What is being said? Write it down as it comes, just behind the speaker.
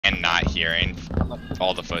hearing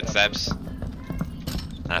all the footsteps.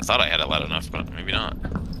 I thought I had it loud enough, but maybe not.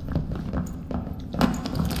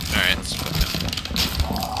 Alright, let's put that.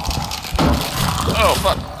 Oh,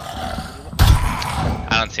 fuck!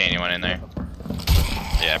 I don't see anyone in there.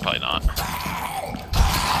 Yeah, probably not.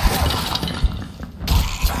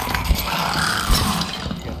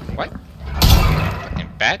 What? Fucking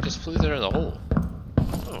bat just flew through the hole.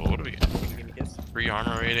 Oh, what do we get? Free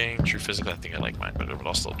armor rating, true physical. I think I like mine better, but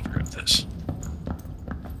I'll still grab this.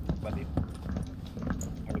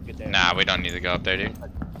 Nah, we don't need to go up there, dude.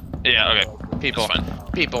 Yeah, okay. People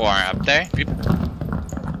aren't up there.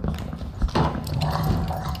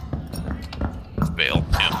 Let's bail.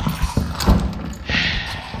 Yeah.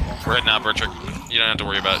 Right now, Bertrick, you don't have to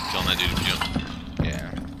worry about killing that dude if you don't. Yeah.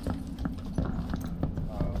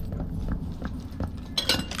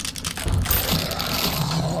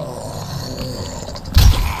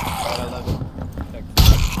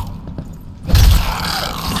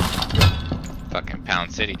 Fucking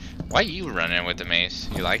Pound City. Why are you running with the mace?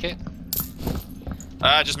 You like it?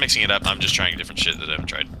 Just mixing it up. I'm just trying different shit that I haven't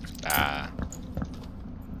tried. Ah.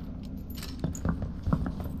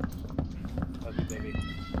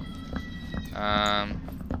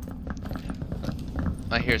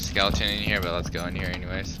 I hear a skeleton in here, but let's go in here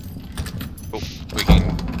anyways. Oh, we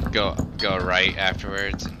can go right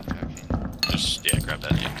afterwards and fucking... Just, yeah, grab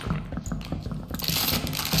that. Yeah,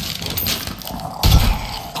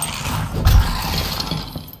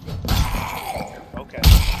 okay.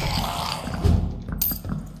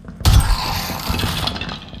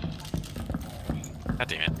 God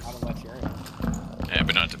damn it. I don't like hearing it. Yeah,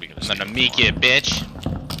 but not to be gonna. I'm gonna meek it, bitch.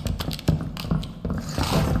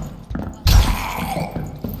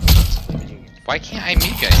 Why can't I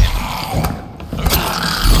Mika him?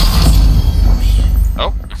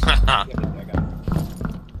 Oh.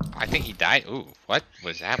 I think he died. Ooh, what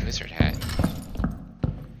was that wizard hat?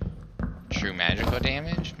 True magical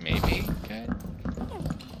damage? Maybe? Good.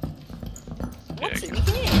 What's in Yeah,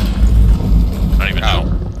 the game? I don't even know.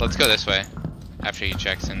 Oh, let's go this way. After he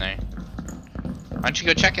checks in there. Why don't you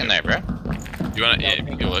go check in there, bro? You wanna? Yeah,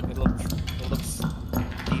 you look. It looks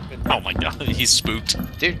deep in. Oh my god, he's spooked.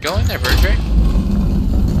 Dude, go in there, Bertrick.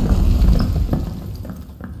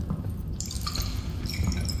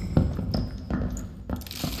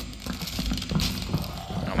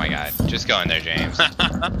 Oh my god. Just go in there, James.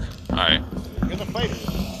 Alright. You're the fighter.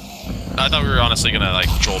 I thought we were honestly gonna like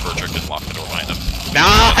troll Bertrick and lock the door behind him. No,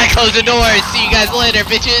 I closed the door. See you guys later,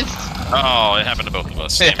 bitches. Oh, it happened to both of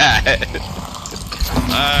us. Damn it.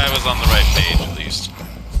 I was on the right page at least.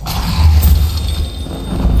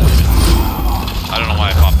 I don't know why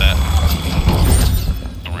I popped that.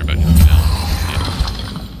 Don't worry about it now.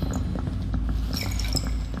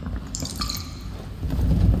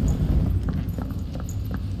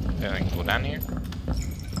 Yeah. Anything cool down here?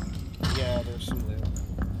 Yeah, there's some loot.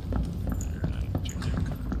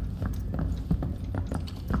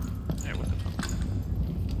 Hey, what the fuck?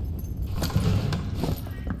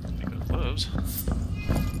 Think of clothes.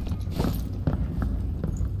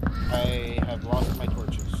 I have lost my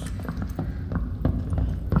torches.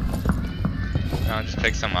 No, just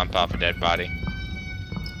pick some up off a dead body.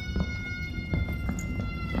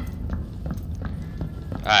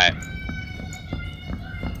 Alright.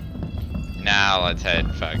 Now let's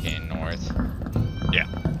head fucking north. Yeah.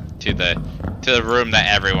 To the room that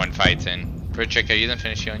everyone fights in. Bertrick, are you done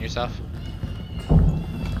finished healing yourself? Oh,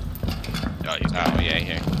 he's Oh yeah,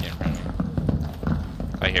 here. Yeah.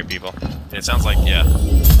 I hear people. It sounds like, yeah.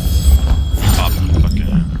 Pop. Fucking.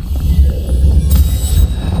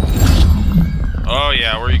 Oh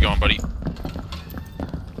yeah, where are you going, buddy? God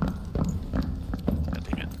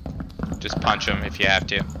damn it. Just punch him if you have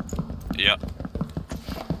to. Yep.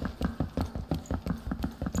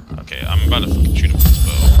 Okay, I'm about to fucking shoot him with this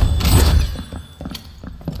bow.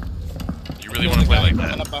 You really want to play like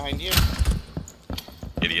Coming that? up behind you.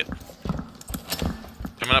 Idiot.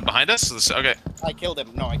 Coming up behind us? Okay. I killed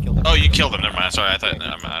him. No, I killed him. Oh, you killed him. Never mind. Sorry, I thought. I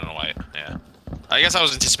don't know why. Yeah. I guess I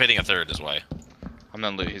was anticipating a third, is why. I'm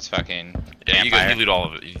gonna loot his fucking Yeah, you campfire. loot all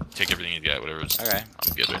of it. You take everything you got, whatever. It's, Okay.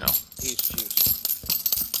 I'm good right now. He's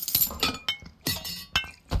juiced.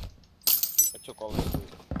 I took all his loot.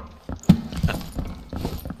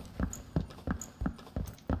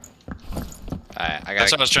 Alright, I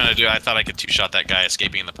That's what I got was trying to do. I thought I could two-shot that guy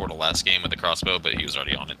escaping in the portal last game with the crossbow, but he was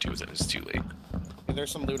already on it too. It was too late. Is there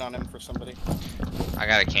some loot on him for somebody?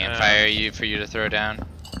 a campfire for you to throw down.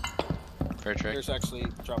 Bertrick. There's actually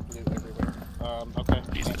drop loot everywhere. Okay.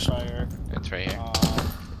 Jesus. Campfire. It's right here.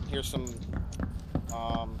 Here's some.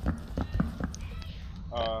 I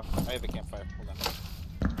have a campfire. Hold on.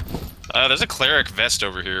 There's a cleric vest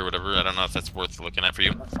over here or whatever. I don't know if that's worth looking at for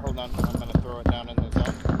you. Hold on, I'm gonna throw it down in the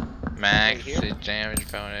zone. Max Right here?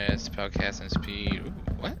 damage bonus, spellcasting speed. Ooh,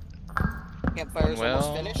 what? Campfire's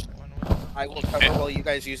almost finished. I will cover while you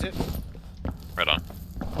guys use it. Right on.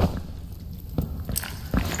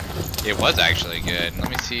 It was actually good. Let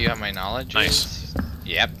me see how my knowledge Nice. is.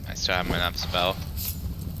 Yep, I still have enough spell.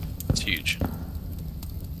 It's huge.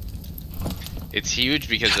 It's huge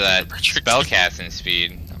because of that spellcasting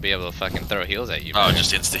speed. I'll be able to fucking throw heals at you. Oh, man.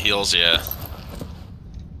 just insta heals, yeah.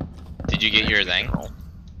 Did you get your thing?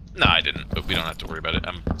 No, I didn't, but we don't have to worry about it.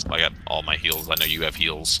 I got all my heals. I know you have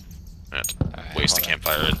heals. I have to Alright, waste the hold on.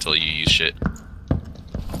 campfire until you use shit.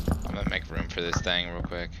 I'm gonna make room for this thing real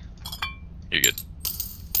quick. You're good.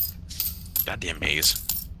 Goddamn maze.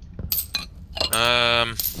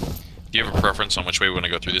 Do you have a preference on which way we want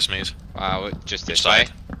to go through this maze? Just Which this way?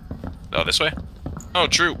 side? Oh, this way? Oh,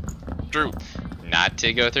 true. True. Not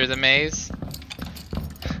to go through the maze?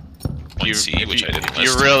 Point C, which I didn't if you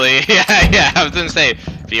list. really, yeah, I was gonna say,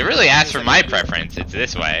 if you really ask for my preference, it's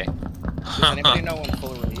this way. Does anybody know when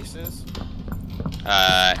full release is?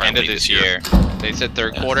 End of this year. They said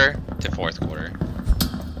third Yeah. quarter to fourth quarter.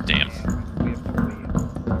 Damn. We have to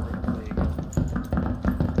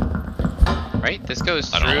wait. Right? This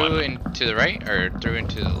goes I don't know through why. and to the right, or through and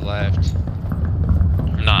to the left?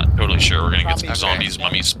 I'm not totally sure. We're gonna get some Okay. zombies,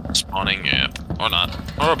 mummies spawning, yeah. Or not.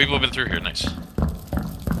 Oh, people have been through here, nice.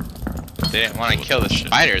 They didn't want to kill the Shit.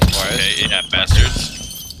 spiders for us. Okay, yeah, bastards.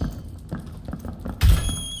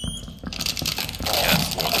 Yeah,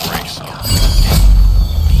 for the brakes. Oh.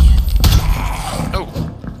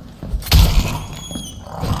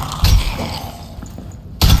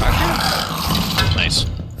 Nice.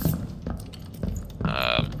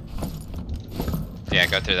 Yeah,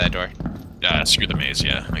 go through that door. Yeah, screw the maze,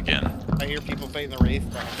 yeah, again. I hear people fighting the wraith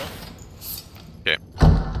behind us. Okay.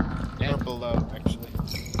 Yeah. Or below, actually.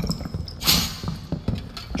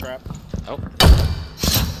 Trap. Oh.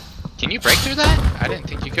 Can you break through that? I didn't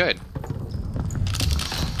think you could.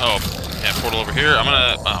 Oh, yeah, portal over here. I'm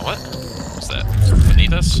gonna, what? What's that?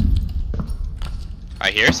 Beneath us?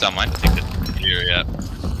 I hear someone. I think that here, yeah.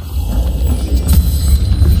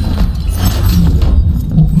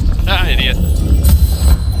 Ah, idiot.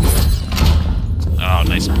 Oh,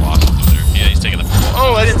 nice block. Yeah, he's taking the.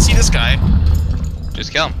 Oh, I didn't see this guy.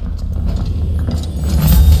 Just kill him.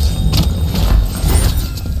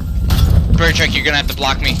 Bird Trick, you're gonna have to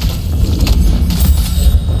block me.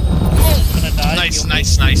 I'm gonna die. Nice, heal me.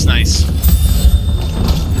 nice, nice, nice.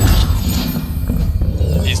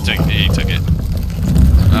 He took it.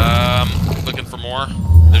 Looking for more.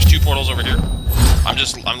 There's two portals over here.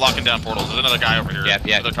 I'm locking down portals. There's another guy over here. Yep,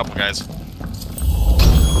 yep. Another couple guys.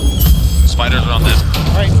 Spiders are on them.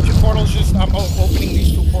 Alright, two portals just. I'm opening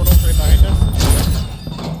these two portals right behind us.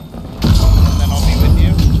 And then I'll be with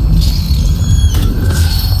you.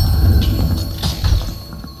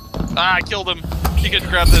 Ah, I killed him. You can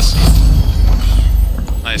grab this.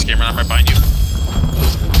 Nice, Cameron. I'm right behind you.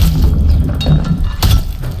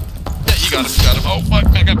 Yeah, you got him. You got him. Oh, fuck.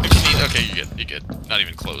 I got 15. Okay, you're good. You're good. Not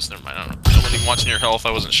even close. Never mind. I don't know. I wasn't even watching your health.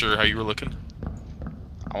 I wasn't sure how you were looking.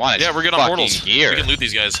 I want Yeah, we're good on portals. Gear. We can loot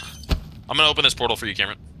these guys. I'm gonna open this portal for you,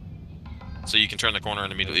 Cameron. So you can turn the corner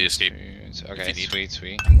and immediately escape. Okay, if you need.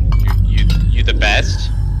 sweet. You the best.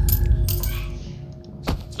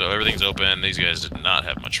 So everything's open. These guys did not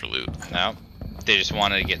have much for loot. No, they just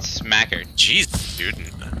wanted to get smackered. Jeez, dude.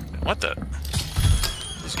 What the?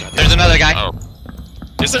 There's another guy. Oh.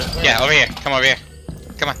 Is there? Yeah, over here. Come over here.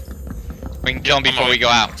 Come on. We can kill him I'm before over. we go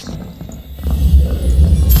out.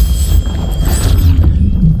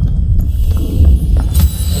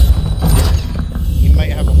 He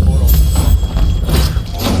might have a portal.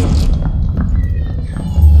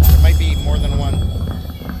 There might be more than one.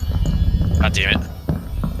 God damn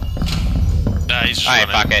it. Nah, he's just Alright,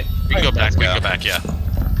 running. fuck it. We can go back. Let's We can go. go back. Yeah.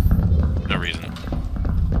 No reason.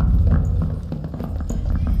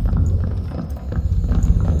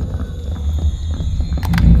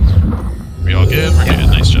 We all good? We're good.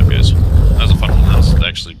 Nice job, guys. That was a fun one. That was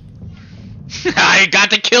actually. I got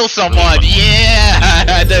to kill someone. Yeah.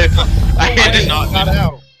 I did not- Got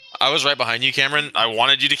out. I was right behind you, Cameron. I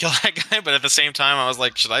wanted you to kill that guy, but at the same time, I was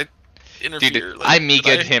like, should I interfere? Dude, Like, I should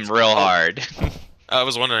Mika'd him real hard. I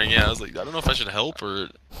was wondering, yeah. I was like, I don't know if I should help or.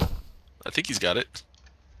 I think he's got it.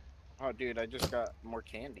 Oh, dude, I just got more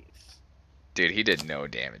candies. Dude, he did no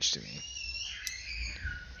damage to me.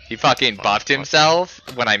 He fucking buffed himself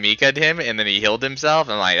when I Mika'd him, and then he healed himself.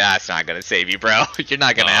 I'm like, that's not gonna save you, bro. You're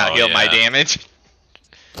not gonna Oh, heal my yeah. damage.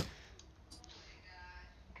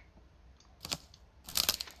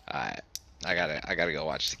 Alright, I gotta go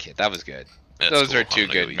watch the kid. That was good. That's Those cool. are I'm two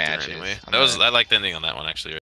gonna go good eat dinner matches. Anyway. I'm That was gonna- I liked the ending on that one actually.